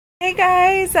Hey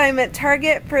guys, I'm at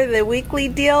Target for the weekly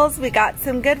deals. We got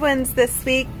some good ones this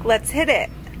week. Let's hit it.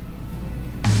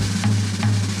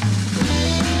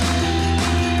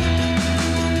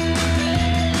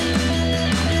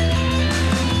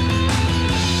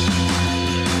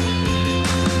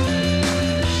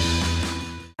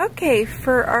 Okay,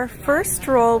 for our first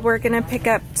roll, we're going to pick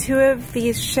up 2 of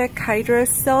these chic hydro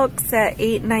silks at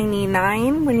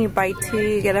 $8.99. When you buy 2,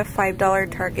 you get a $5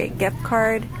 Target gift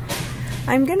card.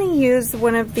 I'm going to use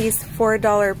one of these $4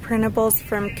 printables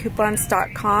from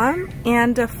coupons.com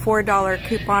and a $4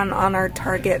 coupon on our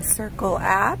Target Circle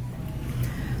app.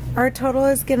 Our total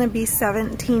is going to be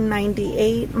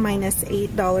 $17.98 minus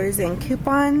 $8 in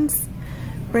coupons.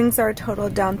 Brings our total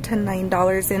down to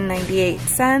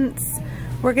 $9.98.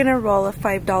 We're going to roll a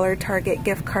 $5 Target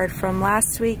gift card from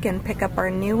last week and pick up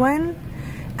our new one.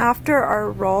 After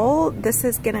our roll, this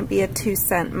is going to be a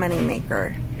 2-cent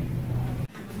moneymaker.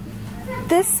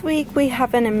 This week we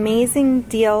have an amazing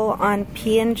deal on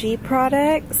P&G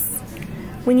products.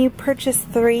 When you purchase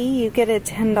 3, you get a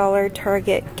 $10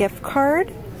 Target gift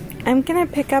card. I'm going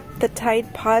to pick up the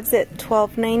Tide Pods at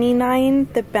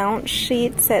 $12.99, the Bounce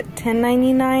Sheets at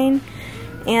 $10.99,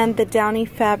 and the Downy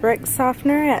Fabric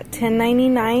Softener at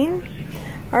 $10.99.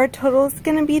 Our total is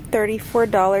going to be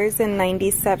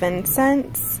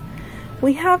 $34.97.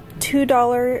 We have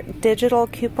 $2 digital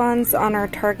coupons on our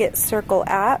Target Circle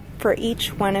app for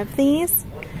each one of these.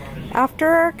 After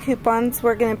our coupons,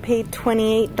 we're going to pay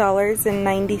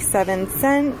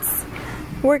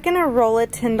 $28.97. We're going to roll a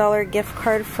 $10 gift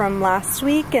card from last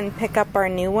week and pick up our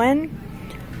new one.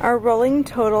 Our rolling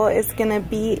total is going to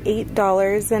be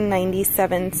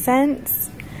 $8.97.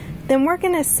 Then we're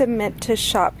going to submit to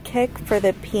Shopkick for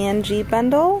the P&G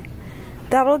bundle.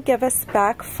 That'll give us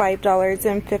back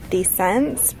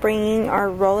 $5.50, bringing our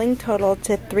rolling total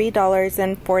to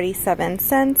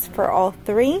 $3.47 for all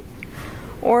 3,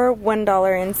 or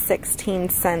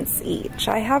 $1.16 each.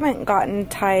 I haven't gotten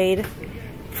Tide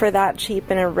for that cheap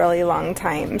in a really long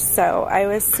time, so I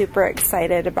was super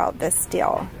excited about this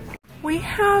deal. We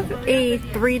have a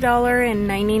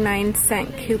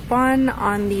 $3.99 coupon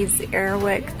on these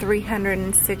Airwick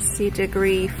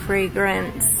 360-degree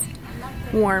fragrance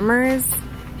warmers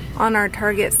on our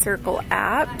Target Circle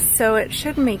app, so it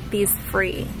should make these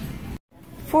free.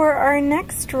 For our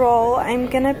next roll, I'm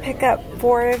going to pick up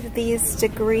 4 of these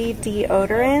Degree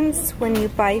deodorants. When you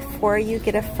buy 4, you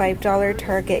get a $5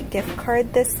 Target gift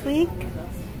card this week.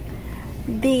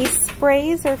 The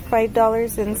sprays are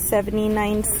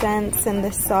 $5.79 and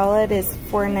the solid is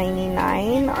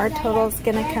 $4.99. Our total is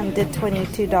going to come to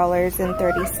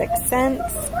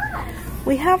 $22.36.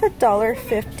 We have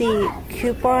 $1.50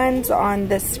 coupons on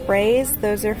the sprays.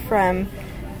 Those are from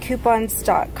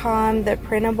coupons.com, the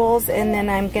printables, and then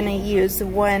I'm going to use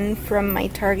one from my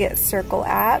Target Circle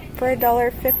app for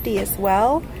 $1.50 as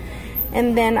well.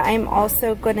 And then I'm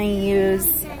also going to use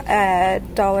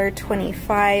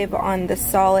 $1.25 on the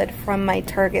solid from my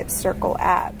Target Circle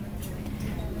app.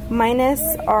 Minus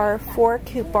our 4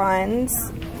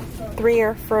 coupons, 3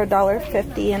 are for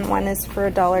 $1.50 and 1 is for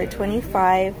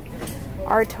 $1.25.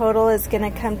 Our total is going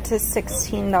to come to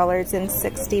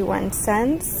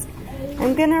 $16.61.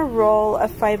 I'm going to roll a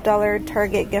 $5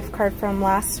 Target gift card from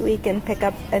last week and pick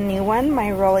up a new one.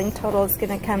 My rolling total is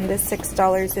going to come to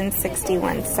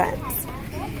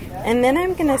 $6.61. And then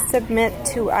I'm going to submit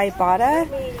to Ibotta.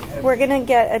 We're going to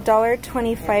get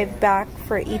 $1.25 back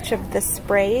for each of the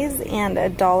sprays and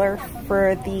 $1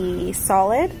 for the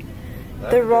solid.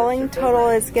 The rolling total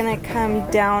is going to come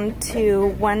down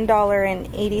to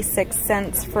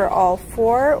 $1.86 for all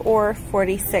 4, or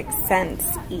 46 cents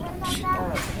each.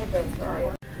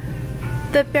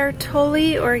 The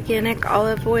Bertolli organic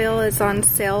olive oil is on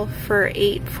sale for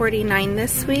 $8.49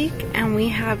 this week, and we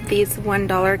have these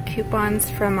 $1 coupons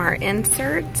from our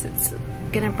inserts. It's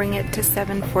going to bring it to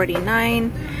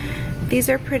 $7.49. These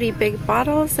are pretty big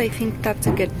bottles. I think that's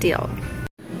a good deal.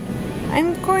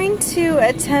 I'm going to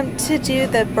attempt to do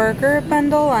the burger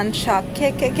bundle on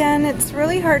Shopkick again. It's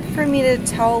really hard for me to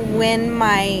tell when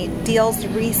my deals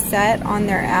reset on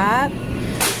their app.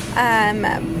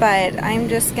 But I'm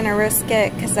just going to risk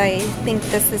it because I think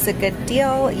this is a good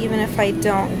deal. Even if I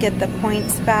don't get the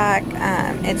points back,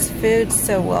 it's food,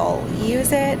 so we'll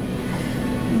use it.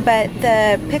 But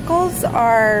the pickles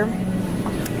are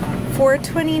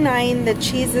 $4.29, the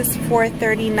cheese is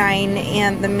 $4.39,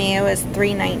 and the mayo is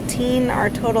 $3.19. Our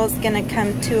total is going to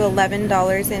come to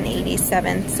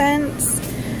 $11.87.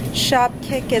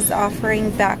 Shopkick is offering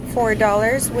back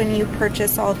 $4 when you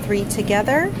purchase all 3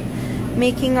 together,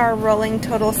 making our rolling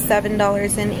total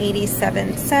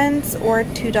 $7.87 or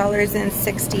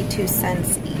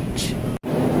 $2.62 each.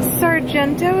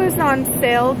 Magento is on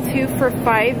sale 2 for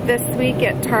 $5 this week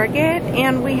at Target,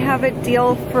 and we have a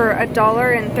deal for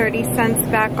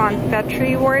 $1.30 back on Fetch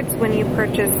Rewards when you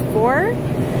purchase 4.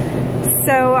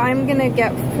 So I'm gonna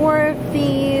get 4 of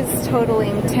these,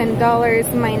 totaling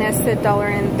 $10 minus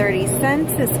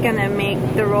 $1.30 is gonna make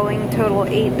the rolling total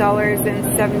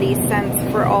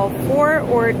 $8.70 for all 4,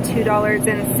 or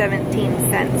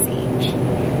 $2.17 each.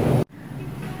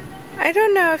 I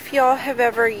don't know if y'all have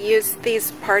ever used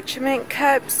these parchment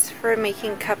cups for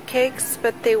making cupcakes,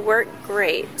 but they work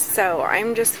great, so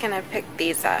I'm just gonna pick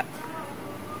these up.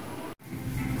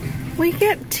 We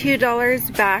get $2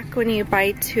 back when you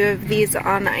buy 2 of these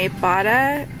on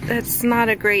Ibotta. That's not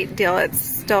a great deal. It's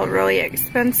still really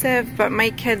expensive, but my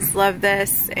kids love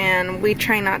this, and we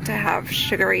try not to have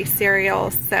sugary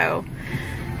cereal, so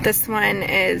this one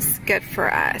is good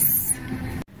for us.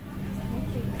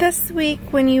 This week,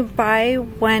 when you buy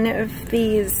one of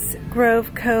these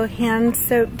Grove Co. hand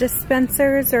soap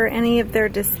dispensers or any of their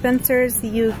dispensers,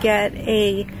 you get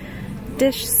a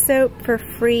dish soap for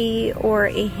free, or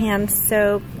a hand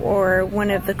soap, or one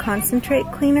of the concentrate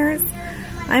cleaners.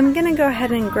 I'm gonna go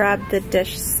ahead and grab the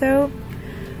dish soap.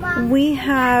 We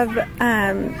have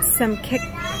some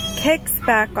kicks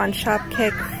back on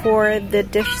Shopkick for the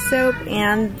dish soap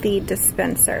and the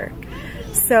dispenser.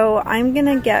 So I'm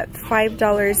gonna get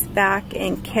 $5 back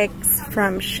in kicks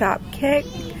from Shopkick,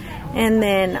 and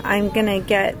then I'm gonna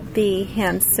get the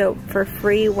hand soap for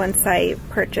free once I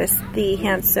purchase the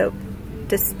hand soap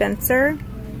dispenser,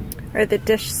 or the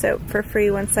dish soap for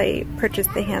free once I purchase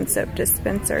the hand soap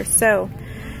dispenser. So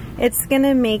it's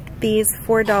gonna make these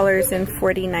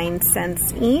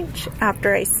 $4.49 each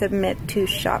after I submit to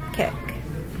Shopkick.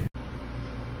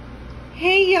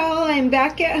 Hey y'all, I'm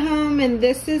back at home, and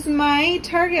this is my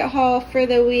Target haul for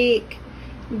the week.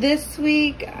 This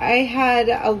week I had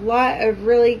a lot of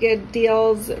really good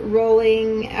deals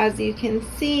rolling, as you can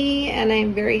see, and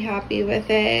I'm very happy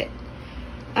with it.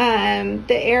 The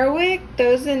Airwick,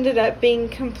 those ended up being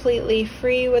completely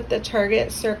free with the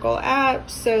Target Circle app,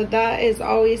 so that is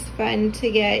always fun to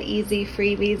get easy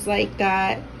freebies like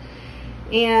that.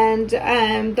 And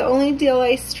the only deal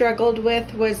I struggled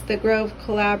with was the Grove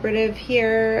Collaborative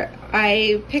here.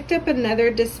 I picked up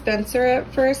another dispenser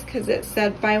at first because it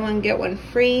said buy one get one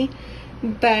free,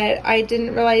 but I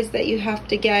didn't realize that you have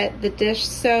to get the dish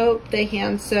soap, the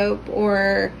hand soap,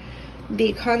 or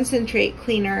the concentrate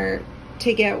cleaner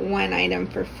to get one item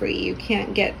for free. You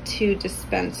can't get 2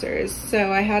 dispensers.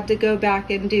 So I had to go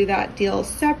back and do that deal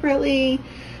separately,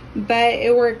 but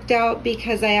it worked out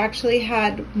because I actually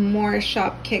had more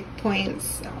Shopkick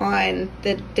points on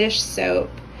the dish soap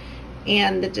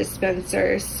and the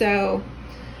dispenser. So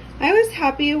I was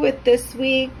happy with this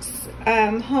week's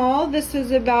haul. This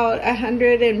was about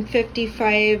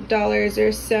 $155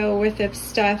 or so worth of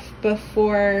stuff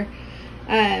before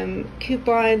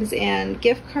coupons and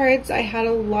gift cards. I had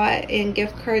a lot in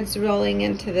gift cards rolling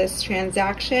into this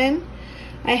transaction.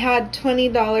 I had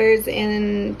 $20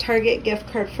 in Target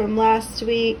gift card from last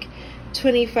week,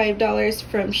 $25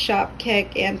 from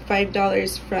Shopkick, and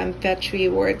 $5 from Fetch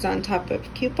Rewards on top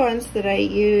of coupons that I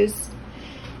used.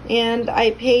 And I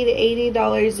paid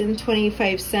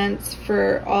 $80.25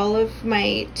 for all of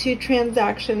my 2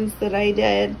 transactions that I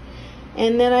did.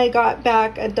 And then I got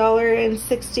back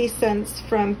 $1.60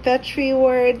 from Fetch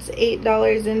Rewards,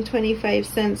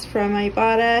 $8.25 from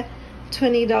Ibotta,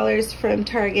 $20 from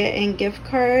Target and gift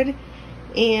card,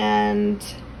 and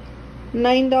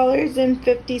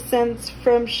 $9.50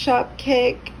 from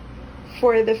Shopkick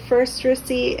for the first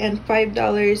receipt, and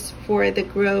 $5 for the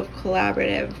Grove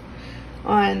Collaborative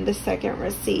on the second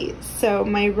receipt. So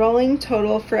my rolling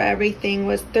total for everything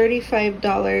was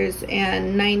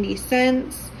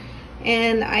 $35.90.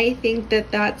 And I think that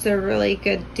that's a really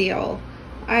good deal.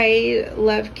 I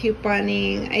love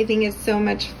couponing. I think it's so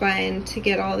much fun to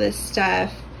get all this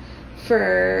stuff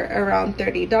for around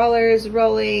 $30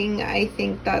 rolling. I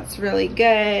think that's really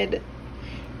good.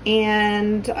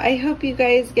 And I hope you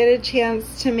guys get a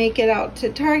chance to make it out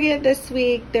to Target this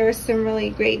week. There are some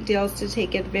really great deals to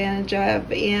take advantage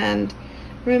of. And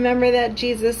remember that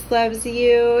Jesus loves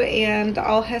you, and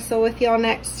I'll hustle with y'all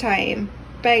next time.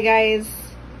 Bye guys.